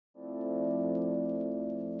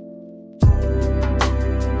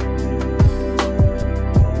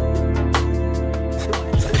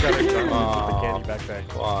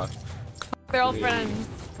backpack. Wow. They're all friends.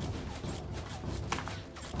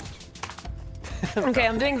 Okay,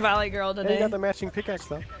 I'm doing Valley Girl Hey, today. you got the matching pickaxe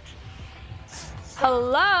though.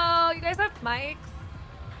 Hello, you guys have mics?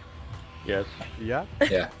 Yes. Yeah.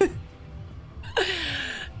 Yeah.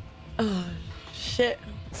 Oh shit.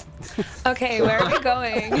 Okay, where are we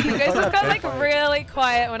going? You guys just got like really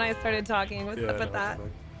quiet when I started talking. What's up with that?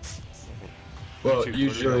 Well,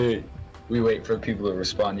 usually we wait for people to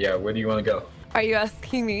respond. Yeah, where do you want to go? Are you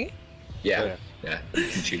asking me? Yeah. Yeah. You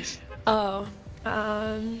can choose. Oh,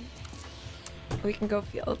 we can go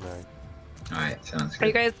fields. All right, sounds good. Are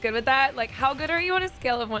you guys good with that? Like, how good are you on a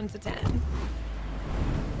scale of 1 to 10?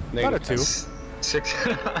 About a 2. 6.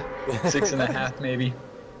 6.5 maybe.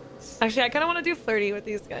 Actually, I kind of want to do flirty with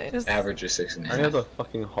these guys. Average is 6.5. I have a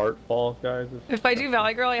fucking heart fall, guys. If I do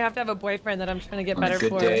Valley Girl, I have to have a boyfriend that I'm trying to get On better a good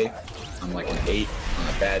for. day, I'm like an 8. On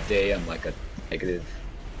a bad day, I'm like a negative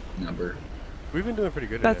number. We've been doing pretty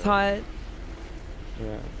good. That's hot.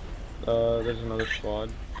 Yeah. There's another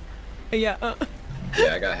squad. Yeah.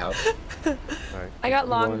 Yeah, I got a house. Right. I got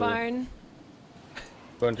long Going to- barn.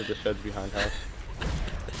 Go into the sheds behind house.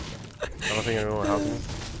 I don't think anyone will help me.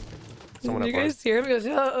 Someone You up guys hear him? He goes,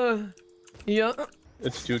 yeah.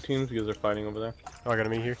 It's 2 teams because they're fighting over there. Oh, I got a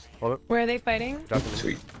meet here. Hold up. Where are they fighting?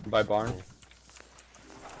 Sweet. By barn.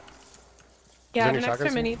 Yeah, I have any an extra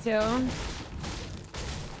shotguns mini too.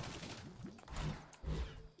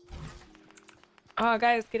 Oh,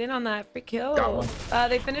 guys, get in on that. Free kill. Got one.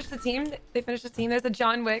 They finished the team. They finished the team. There's a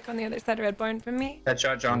John Wick on the other side of Red Barn from me.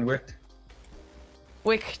 Headshot John Wick.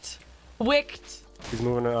 Wicked. Wicked. He's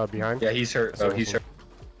moving behind. Yeah, he's hurt. Oh, he's hurt.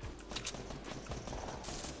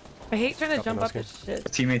 I hate trying to Couple jump up muskets. this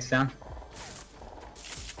shit. Teammates down.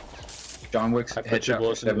 John Wick's I put two headshot for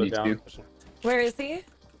bullets into the 72. down. Where is he?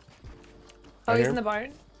 Oh, Right he's here? in the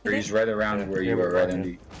barn. Or he's right around where you were, right under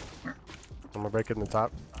you. I'm gonna break it in the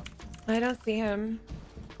top. I don't see him.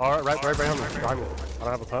 All right, right behind me. Behind me. I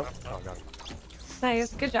don't have a pump. Oh god.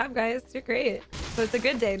 Nice. Good job, guys. You're great. So it's a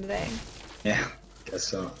good day today. Yeah, guess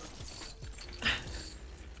so.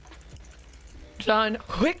 John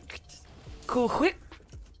Wick. Cool Wick.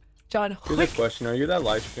 John Here's a Wick. question. Are you that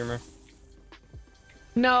live streamer?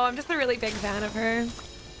 No, I'm just a really big fan of her.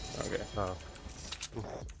 Okay. Oh.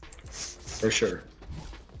 For sure.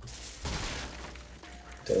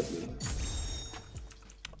 Totally.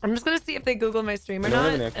 I'm just gonna see if they Google my stream or I don't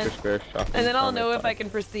not, have an extra and, spare shotgun. and then I'll know if I can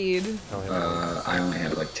proceed. Oh, yeah. I only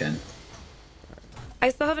have like 10. I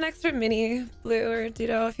still have an extra mini, Blue or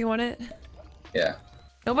Dudo, if you want it. Yeah.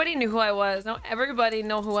 Nobody knew who I was. Now everybody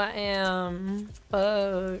know who I am.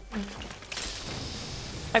 Fuck.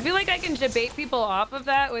 I feel like I can debate people off of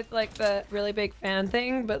that with like the really big fan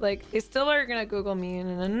thing, but like they still are gonna Google me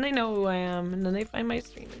and then they know who I am and then they find my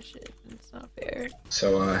stream and shit. It's not fair.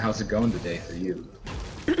 So, how's it going today for you?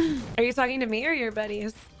 Are you talking to me or your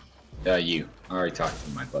buddies? You. I already talked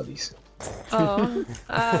to my buddies. Oh,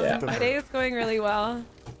 Yeah. my day is going really well.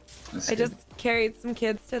 That's I good. just carried some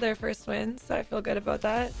kids to their first win, so I feel good about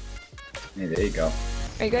that. Hey, there you go.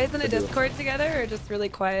 Are you guys in a Discord together or just really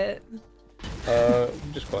quiet?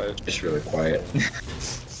 Just quiet. Just really quiet.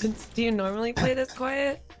 Do you normally play this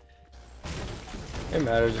quiet? It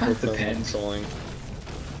matters if we're playing Depends. trolling.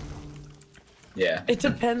 Yeah. It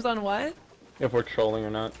depends on what? If we're trolling or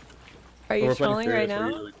not. Are When you we're playing trolling right serious, We're now?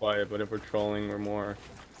 usually quiet, but if we're trolling, we're more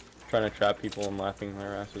trying to trap people and laughing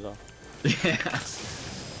their asses off. Yeah.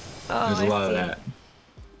 Oh, There's a lot of that.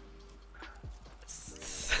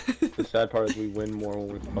 The sad part is we win more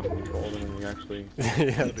when we fucking troll than when we actually.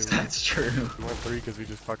 Yeah, dude. That's true. We went 3 because we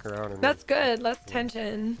just fuck around. And That's good. Less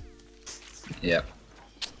tension. Yep.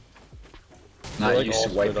 We're, Not like, used all to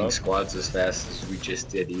split wiping up. squads as fast as we just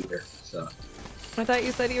did either. So, I thought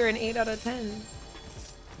you said you were an 8 out of 10.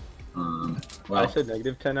 well, I said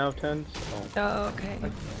negative 10 out of 10. So. Oh, okay.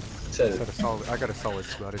 said I got a solid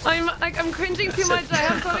squad. I'm cringing too much. I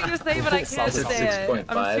have something to say, but I can't Solid say it. 6.5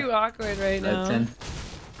 I'm too awkward right out of now. 10.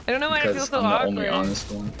 I don't know why I feel Because so I'm the awkward. only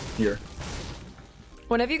honest one here.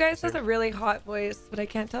 One of you guys has a really hot voice, but I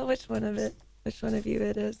can't tell which one of you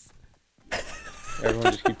it is.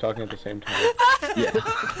 Everyone just keep talking at the same time. Yeah.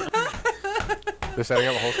 They're setting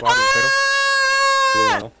up a whole squad in the cradle.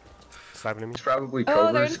 You know? Sniping at me. It's probably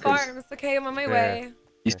Oh, they're in Cover's because farms. Okay, I'm on my Yeah. way.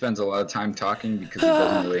 he spends a lot of time talking because he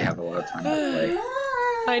doesn't really have a lot of time to play.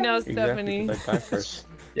 I know, Exactly, Stephanie. 'cause I die first.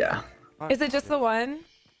 Yeah. Is it just the one?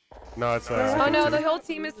 No, it's Oh no, two. the whole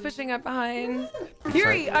team is pushing up behind.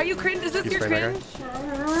 Yuri, are you cringe? Is this You your spraying that cringe?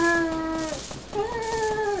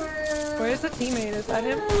 Where's the teammate? Is that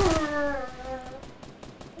him?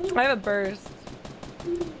 I have a burst.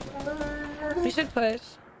 We should push.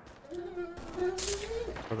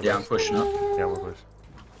 Yeah, I'm pushing up. Yeah, we'll push.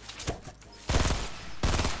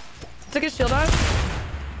 Took his shield off.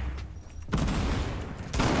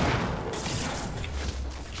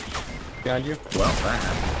 Behind you. Well, that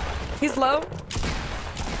happened. He's low.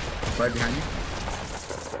 Right behind you.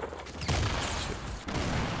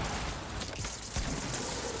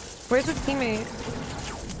 Where's his teammate?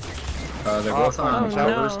 They're both on no.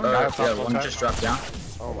 towers. Yeah, Yeah, one just dropped down.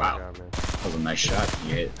 Oh Wow. my god, man. That was a nice shot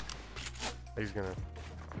you hit. He's gonna.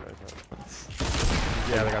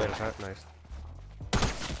 Yeah, they got the shot. Nice.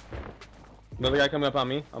 Another guy coming up on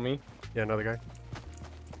me. On me. Yeah, another guy.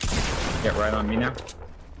 Get right on me now.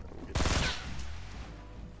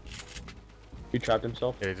 He trapped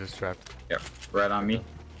himself. Yeah, he just trapped. Yep, right on me.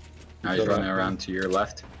 Now he's Still running right. around to your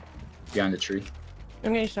left. Behind the tree.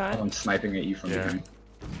 I'm getting shot. I'm sniping at you from Yeah. behind.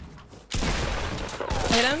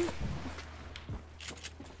 Hit him.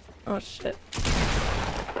 Oh shit.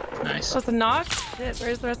 Nice. Oh, it's a knock? Shit,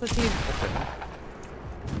 where's the rest of the team?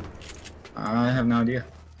 I have no idea.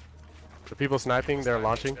 The people sniping, they're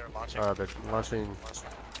launching. They're launching.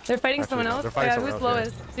 They're fighting Actually, someone no, else? they're fighting Yeah, someone who's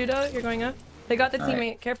else, lowest? Pseudo, you're going up? They got the All right.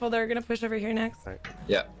 teammate. Careful, they're gonna push over here next. Right.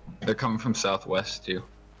 Yeah, they're coming from southwest too.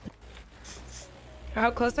 How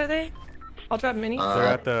close are they? I'll drop mini. They're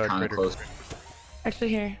at the kinda crater. close. Actually,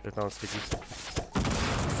 here. They're throwing stickies.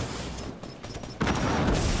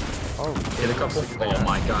 Oh, Hit a couple. Oh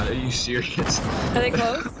my god, are you serious? Are they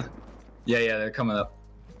close? Yeah, they're coming up.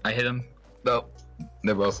 I hit them. No,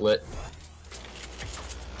 they're both lit.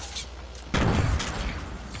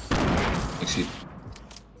 Excuse me.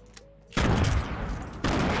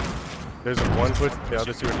 There's a one push. The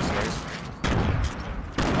other two are just nice.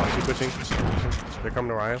 Oh, two pushing. They're coming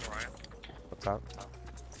to Ryan. Up top.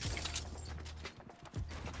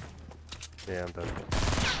 Yeah, I'm done.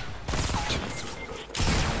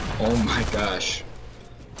 Oh my gosh.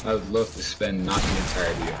 I would love to spend not the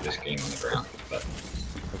entirety of this game on the ground, but...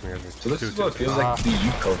 So this is what it feels like to be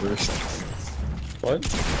you covers. What?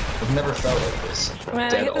 I've never felt like this. Man, I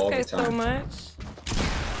Dead hit all this the guy so time. much.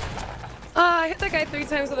 I hit that guy 3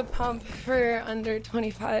 times with a pump for under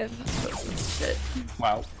 25. Shit.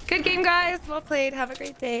 Wow. Good game, guys. Well played. Have a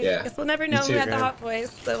great day. Yeah. Guess we'll never You know who too, had the man. hot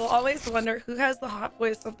voice, so we'll always wonder who has the hot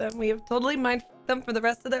voice of them. We have totally minded them for the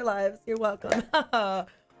rest of their lives. You're welcome.